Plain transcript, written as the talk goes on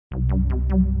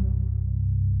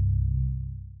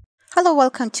Hello,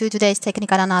 welcome to today's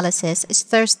technical analysis. It's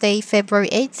Thursday, February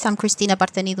 8th. I'm Cristina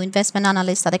Bartenido, investment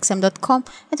analyst at xm.com,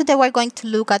 and today we're going to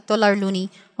look at dollar loonie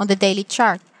on the daily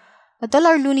chart. The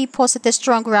dollar loonie posted a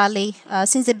strong rally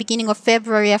since the beginning of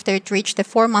February after it reached the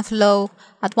 4-month low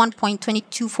at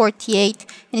 1.2248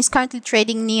 and is currently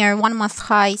trading near 1-month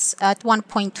highs at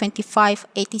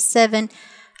 1.2587.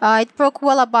 It broke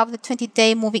well above the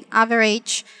 20-day moving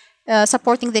average,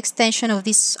 supporting the extension of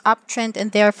this uptrend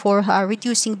and therefore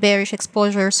reducing bearish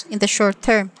exposures in the short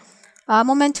term.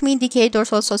 Momentum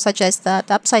indicators also suggest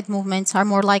that upside movements are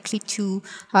more likely to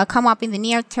come up in the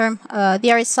near term. The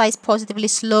RSI is positively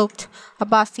sloped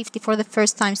above 50 for the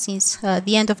first time since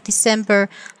the end of December,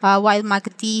 while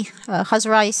MACD has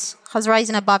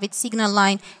risen above its signal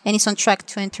line and is on track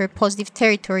to enter positive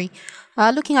territory.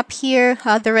 Looking up here,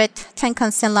 the red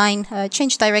Tenkan-sen line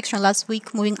changed direction last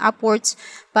week, moving upwards,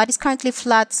 but is currently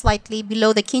flat slightly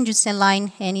below the Kinju-sen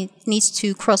line, and it needs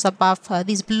to cross above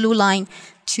this blue line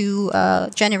to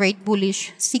generate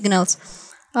bullish signals.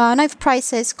 Knife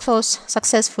prices close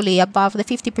successfully above the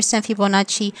 50%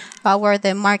 Fibonacci, where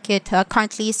the market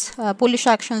currently is. Bullish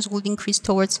actions would increase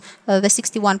towards the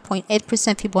 61.8%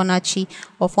 Fibonacci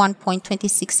of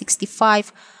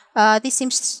 1.2665. This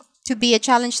seems to be a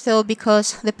challenge though,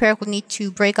 because the pair would need to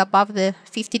break above the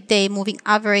 50-day moving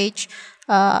average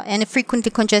and a frequently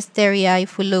congested area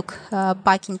if we look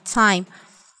back in time.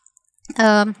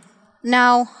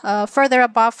 Now, further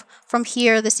above from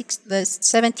here, the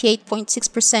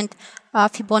 78.6%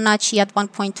 Fibonacci at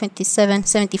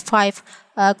 1.2775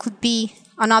 could be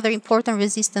another important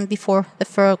resistance before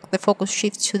the focus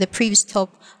shifts to the previous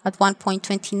top at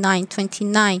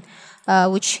 1.2929.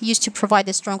 Which used to provide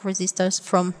a strong resistance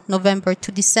from November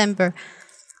to December.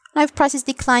 Now, if prices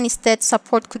decline instead,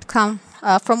 support could come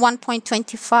from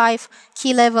 1.25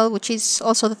 key level, which is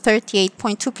also the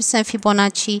 38.2%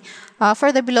 Fibonacci.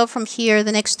 Further below from here,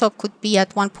 the next stop could be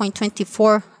at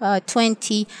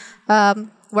 1.2420,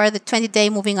 where the 20-day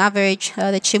moving average,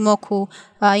 the Chimoku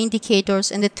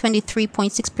indicators, and the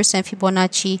 23.6%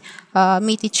 Fibonacci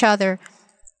meet each other.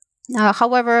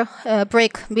 However, a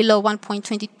break below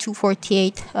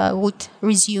 1.2248 would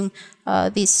resume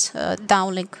this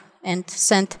downlink and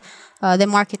send the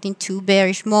market into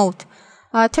bearish mode.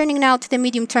 Turning now to the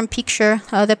medium-term picture,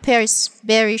 the pair is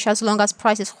bearish as long as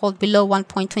prices hold below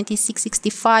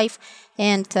 1.2665,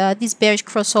 and this bearish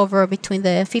crossover between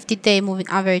the 50-day moving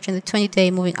average and the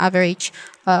 20-day moving average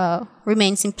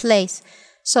remains in place.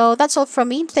 So that's all from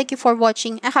me. Thank you for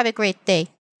watching and have a great day.